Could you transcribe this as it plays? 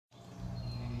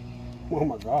Oh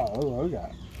my God! Oh, we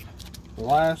got the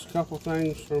last couple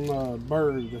things from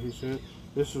Bird that he sent.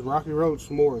 This is Rocky Road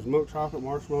S'mores, milk chocolate,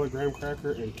 marshmallow, graham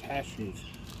cracker, and cashews.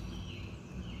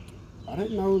 I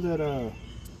didn't know that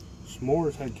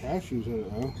s'mores had cashews in it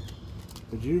though.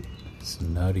 Did you? It's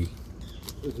nutty.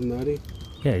 It's nutty.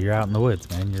 Yeah, you're out in the woods,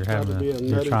 man. You're having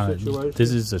you're trying to.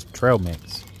 This is a trail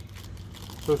mix.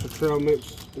 So it's a trail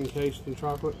mix encased in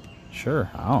chocolate. Sure,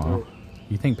 I don't know.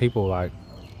 You think people like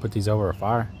put these over a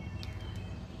fire?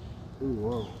 Ooh,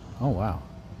 whoa. Oh wow,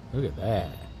 look at that.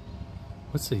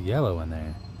 What's the yellow in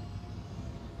there?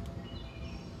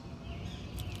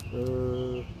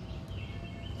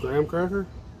 Graham cracker.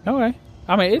 Okay,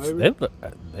 I mean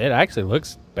it actually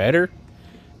looks better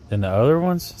than the other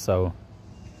ones. So.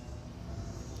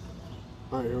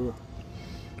 All right, here we go.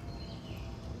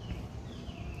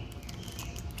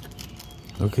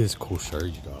 Look at this cool shirt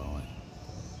you got on.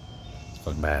 It's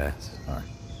fucking badass. All right.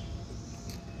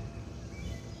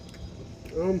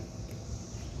 It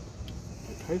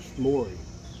tastes s'morey.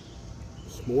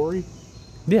 S'morey?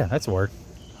 Yeah, that's a word.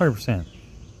 100%.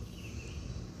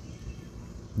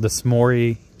 The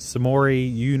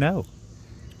s'morey, you know.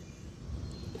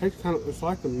 Tastes kind of. It's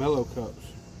like the mellow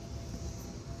cups.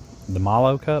 The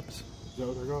mallow cups? Is that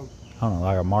what they're called? I don't know,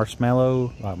 like a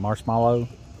marshmallow, like marshmallow.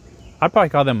 I'd probably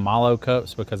call them mallow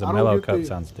cups because a mellow cup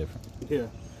sounds different. Yeah,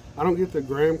 I don't get the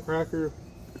graham cracker.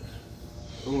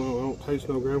 I don't taste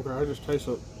no graham cracker. I just taste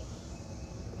a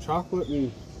chocolate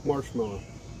and marshmallow.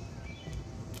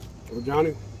 Well,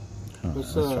 Johnny,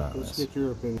 let's get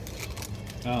your opinion.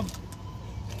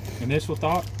 Initial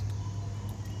thought.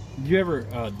 Did you ever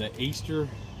the Easter?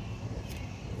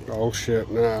 Oh shit!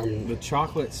 Nah. The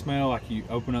chocolate smell like you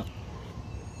open up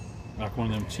like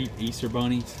one of them cheap Easter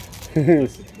bunnies.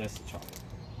 That's the chocolate.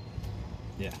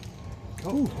 Yeah.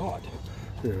 Oh God.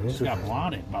 Yeah, Just got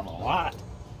blinded by the light.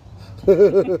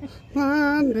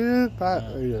 Blinded by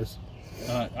yes.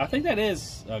 I think that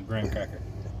is a graham cracker.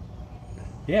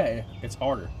 Yeah, it's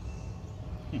harder.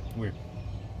 Weird.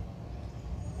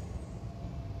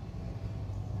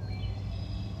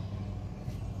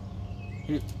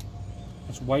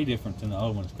 It's way different than the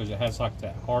other ones because it has like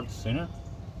that hard center.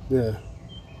 Yeah.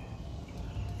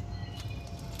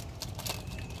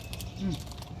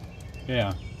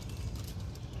 Yeah.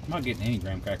 I'm not getting any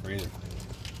graham cracker either.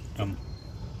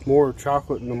 More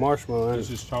chocolate than the marshmallow. This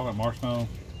is chocolate marshmallow.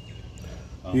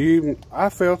 I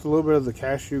felt a little bit of the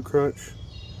cashew crunch.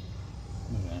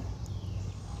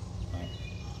 Okay.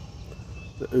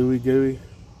 The ooey gooey.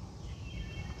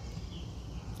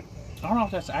 I don't know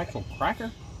if that's an actual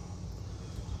cracker.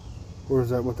 Or is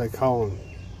that what they call them?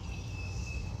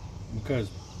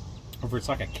 Because if it's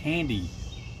like a candy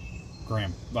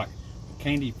graham, like a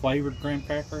candy flavored graham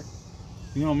cracker,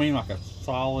 you know what I mean? Like a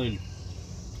solid,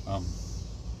 I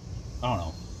don't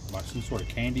know, like some sort of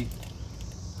candy.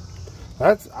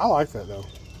 I like that though.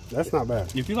 That's not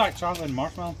bad. If you like chocolate and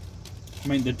marshmallow, I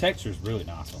mean the texture is really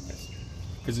nice on this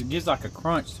because it gives like a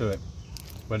crunch to it,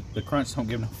 but the crunch don't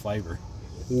give no flavor.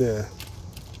 Yeah.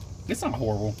 It's not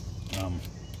horrible.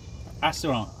 I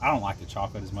don't like the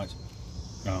chocolate as much.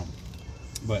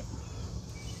 But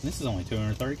this is only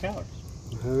 230 calories.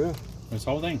 Hell yeah. This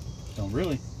whole thing. So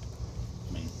really,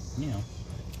 I mean, you know.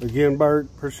 Again, Bert,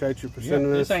 appreciate you for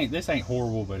sending this. This ain't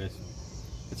horrible, but it's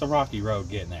a rocky road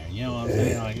getting there. You know what I'm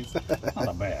saying? Like it's not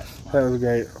that bad. That was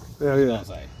great. Hell yeah.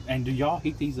 And do y'all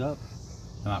heat these up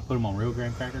and like put them on real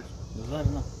graham crackers? Let us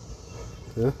know.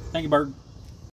 Yeah. Thank you, Bert.